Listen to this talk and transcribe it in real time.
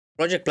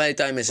Project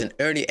Playtime is an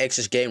early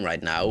access game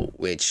right now,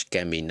 which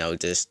can be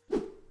noticed,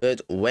 but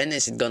when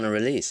is it gonna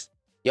release?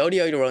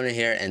 Yoda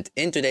here, and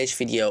in today's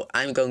video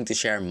I'm going to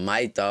share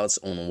my thoughts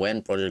on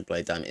when Project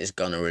Playtime is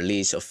gonna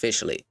release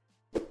officially.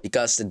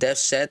 Because the devs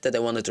said that they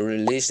wanted to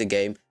release the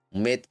game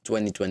mid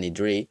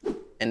 2023,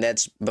 and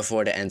that's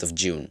before the end of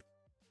June.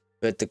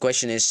 But the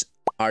question is,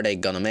 are they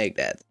gonna make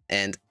that?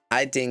 And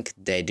I think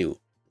they do.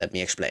 Let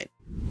me explain.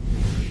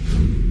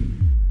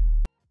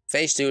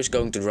 Phase 2 is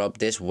going to drop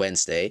this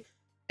Wednesday,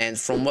 and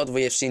from what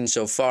we have seen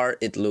so far,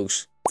 it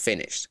looks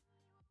finished.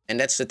 And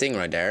that's the thing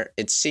right there.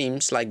 It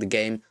seems like the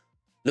game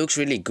looks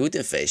really good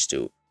in Phase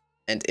 2.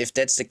 And if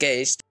that's the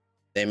case,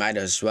 they might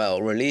as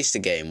well release the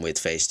game with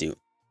Phase 2.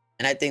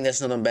 And I think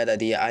that's not a bad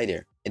idea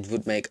either. It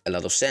would make a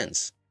lot of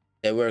sense.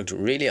 They worked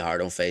really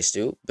hard on Phase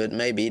 2, but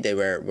maybe they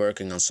were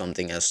working on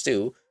something else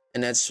too,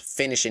 and that's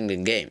finishing the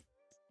game.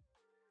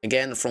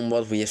 Again, from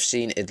what we have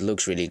seen, it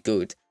looks really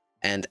good.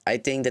 And I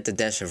think that the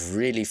devs have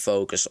really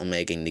focused on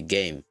making the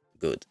game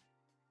good.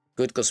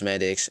 Good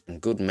cosmetics, a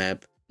good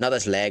map, not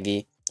as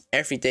laggy.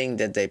 Everything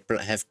that they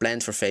have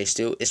planned for Phase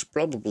 2 is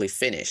probably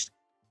finished.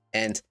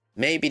 And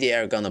maybe they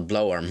are gonna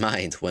blow our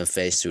mind when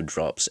Phase 2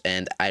 drops,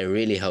 and I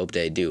really hope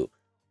they do.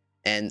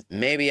 And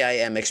maybe I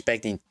am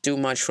expecting too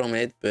much from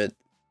it, but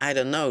I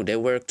don't know, they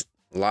worked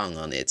long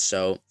on it,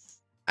 so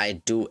I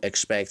do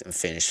expect a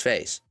finished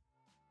phase.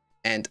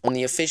 And on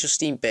the official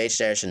Steam page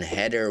there's a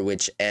header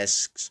which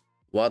asks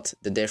what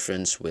the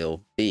difference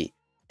will be.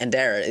 And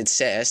there it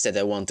says that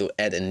they want to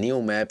add a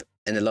new map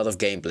and a lot of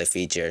gameplay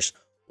features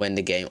when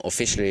the game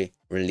officially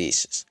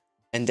releases.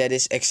 And that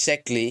is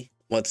exactly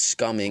what's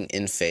coming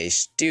in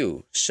Phase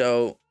 2.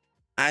 So,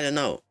 I don't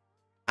know.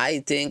 I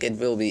think it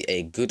will be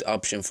a good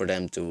option for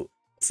them to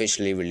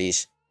officially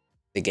release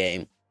the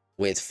game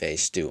with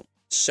Phase 2.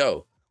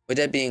 So, with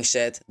that being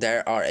said,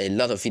 there are a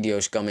lot of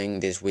videos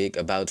coming this week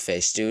about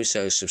Phase 2,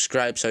 so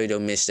subscribe so you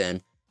don't miss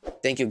them.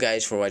 Thank you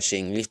guys for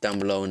watching. Leave down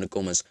below in the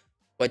comments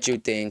what you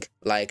think,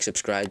 like,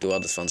 subscribe, do all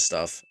the fun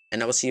stuff,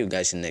 and I will see you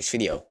guys in the next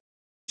video.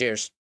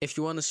 Cheers! If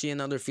you want to see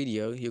another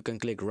video, you can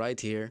click right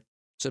here,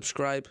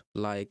 subscribe,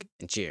 like,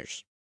 and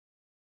cheers.